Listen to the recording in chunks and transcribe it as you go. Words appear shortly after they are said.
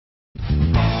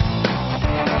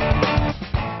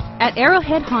At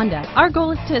Arrowhead Honda, our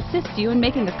goal is to assist you in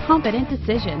making a confident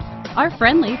decision. Our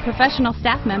friendly, professional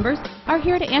staff members are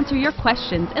here to answer your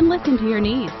questions and listen to your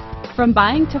needs. From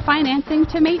buying to financing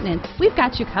to maintenance, we've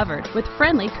got you covered with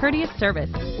friendly, courteous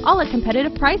service, all at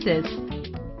competitive prices.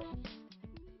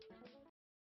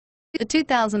 The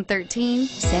 2013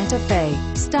 Santa Fe.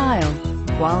 Style,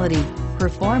 quality,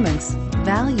 performance,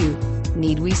 value.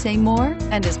 Need we say more?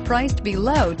 And is priced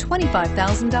below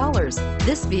 $25,000.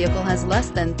 This vehicle has less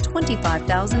than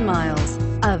 25,000 miles.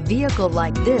 A vehicle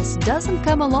like this doesn't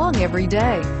come along every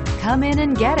day. Come in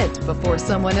and get it before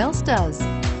someone else does.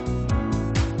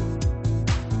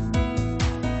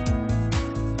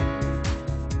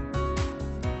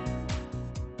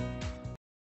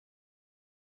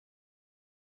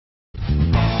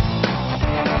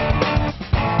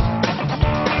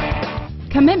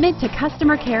 Commitment to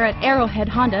customer care at Arrowhead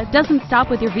Honda doesn't stop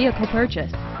with your vehicle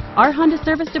purchase. Our Honda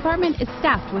service department is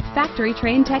staffed with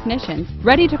factory-trained technicians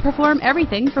ready to perform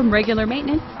everything from regular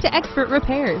maintenance to expert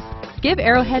repairs. Give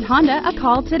Arrowhead Honda a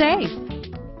call today.